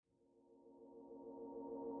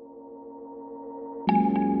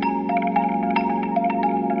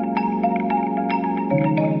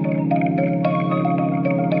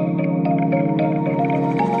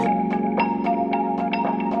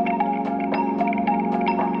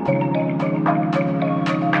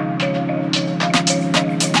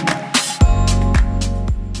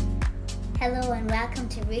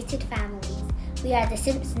We are the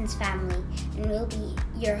Simpsons family, and we'll be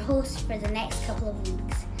your hosts for the next couple of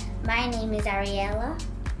weeks. My name is Ariella,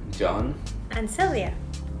 John, and Sylvia.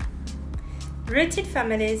 Rooted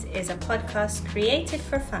Families is a podcast created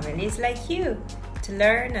for families like you to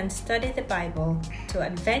learn and study the Bible, to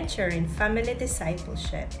adventure in family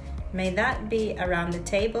discipleship. May that be around the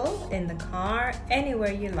table, in the car,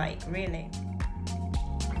 anywhere you like, really.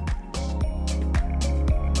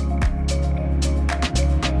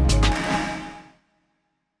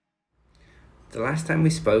 The last time we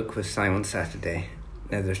spoke was Silent Saturday.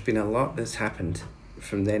 Now there's been a lot that's happened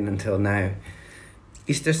from then until now.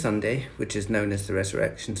 Easter Sunday, which is known as the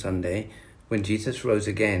Resurrection Sunday, when Jesus rose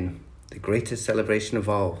again, the greatest celebration of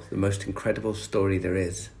all, the most incredible story there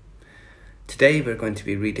is. Today we're going to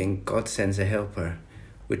be reading God Sends a Helper,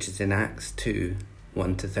 which is in Acts 2,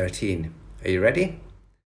 1-13. Are you ready?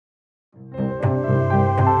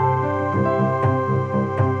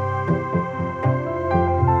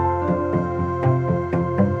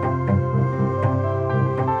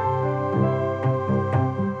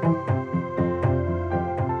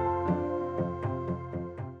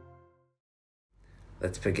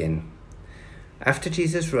 Let's begin. After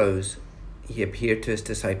Jesus rose, he appeared to his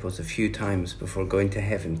disciples a few times before going to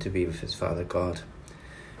heaven to be with his Father God.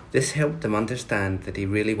 This helped them understand that he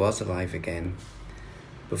really was alive again.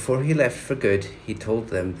 Before he left for good, he told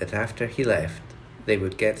them that after he left, they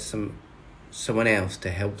would get someone else to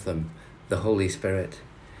help them, the Holy Spirit.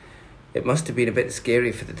 It must have been a bit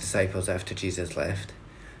scary for the disciples after Jesus left.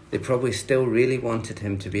 They probably still really wanted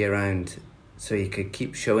him to be around so he could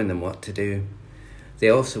keep showing them what to do. They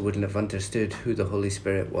also wouldn't have understood who the Holy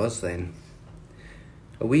Spirit was then.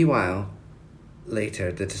 A wee while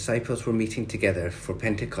later, the disciples were meeting together for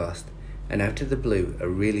Pentecost, and out of the blue, a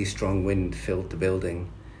really strong wind filled the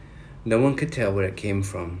building. No one could tell where it came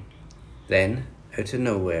from. Then, out of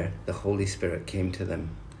nowhere, the Holy Spirit came to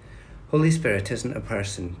them. Holy Spirit isn't a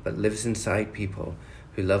person, but lives inside people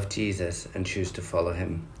who love Jesus and choose to follow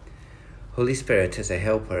him. Holy Spirit is a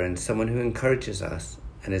helper and someone who encourages us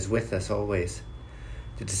and is with us always.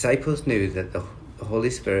 The disciples knew that the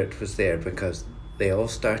Holy Spirit was there because they all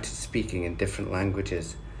started speaking in different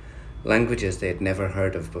languages they had never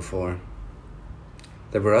heard of before.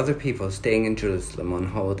 There were other people staying in Jerusalem on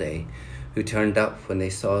holiday who turned up when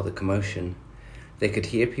they saw the commotion. They could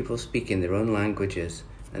hear people speaking their own languages,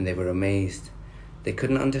 and they were amazed. They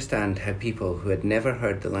couldn't understand how people who had never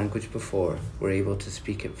heard the language before were able to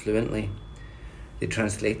speak it fluently. They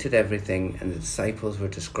translated everything, and the disciples were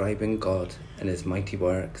describing God and his mighty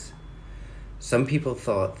works. Some people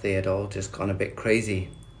thought they had all just gone a bit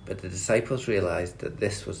crazy, but the disciples realized that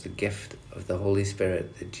this was the gift of the Holy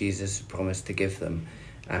Spirit that Jesus had promised to give them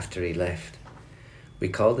after he left. We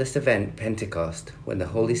call this event Pentecost, when the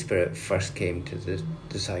Holy Spirit first came to the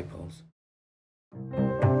disciples.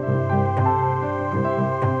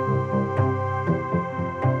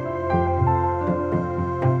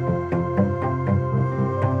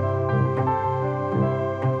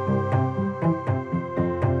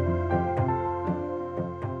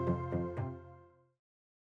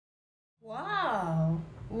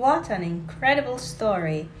 What an incredible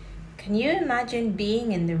story. Can you imagine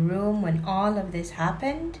being in the room when all of this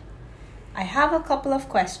happened? I have a couple of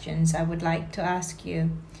questions I would like to ask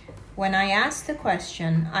you. When I ask the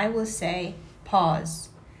question, I will say, pause.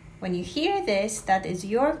 When you hear this, that is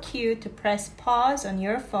your cue to press pause on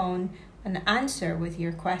your phone and answer with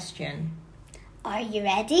your question. Are you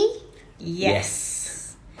ready?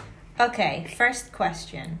 Yes. Okay, first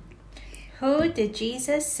question. Who did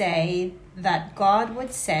Jesus say that God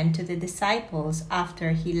would send to the disciples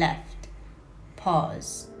after he left?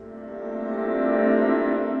 Pause.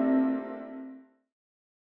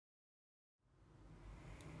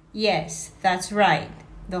 Yes, that's right,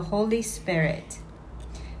 the Holy Spirit.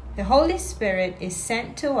 The Holy Spirit is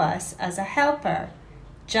sent to us as a helper,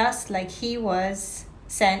 just like he was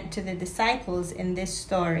sent to the disciples in this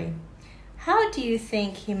story. How do you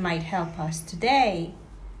think he might help us today?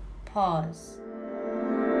 Pause.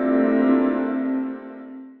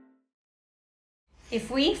 If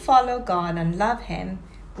we follow God and love him,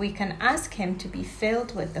 we can ask him to be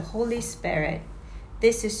filled with the Holy Spirit.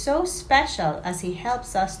 This is so special as he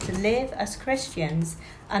helps us to live as Christians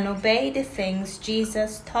and obey the things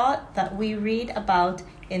Jesus taught that we read about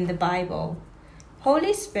in the Bible.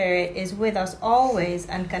 Holy Spirit is with us always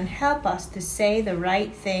and can help us to say the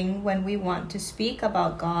right thing when we want to speak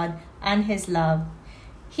about God and his love.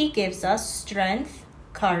 He gives us strength,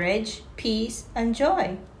 courage, peace, and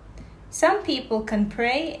joy. Some people can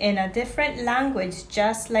pray in a different language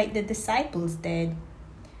just like the disciples did.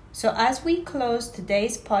 So as we close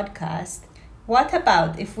today's podcast, What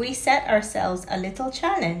about if we set ourselves a little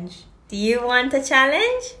challenge? Do you want a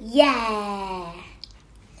challenge? Yeah.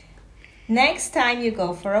 Next time you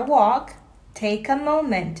go for a walk, take a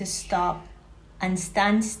moment to stop and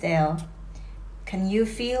stand still. Can you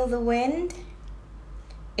feel the wind?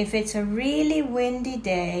 If it's a really windy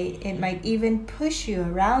day, it might even push you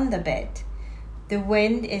around a bit. The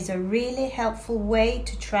wind is a really helpful way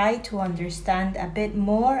to try to understand a bit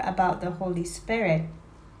more about the Holy Spirit.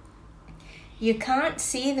 You can't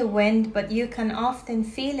see the wind, but you can often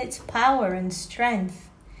feel its power and strength.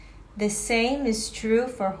 The same is true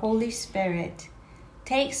for Holy Spirit.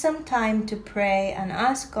 Take some time to pray and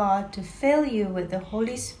ask God to fill you with the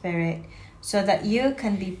Holy Spirit so that you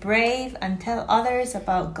can be brave and tell others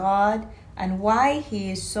about God and why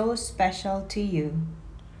He is so special to you.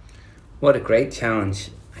 What a great challenge.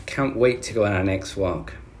 I can't wait to go on our next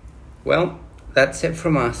walk. Well, that's it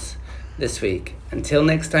from us this week. Until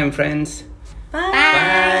next time, friends. Bye.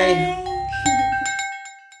 Bye.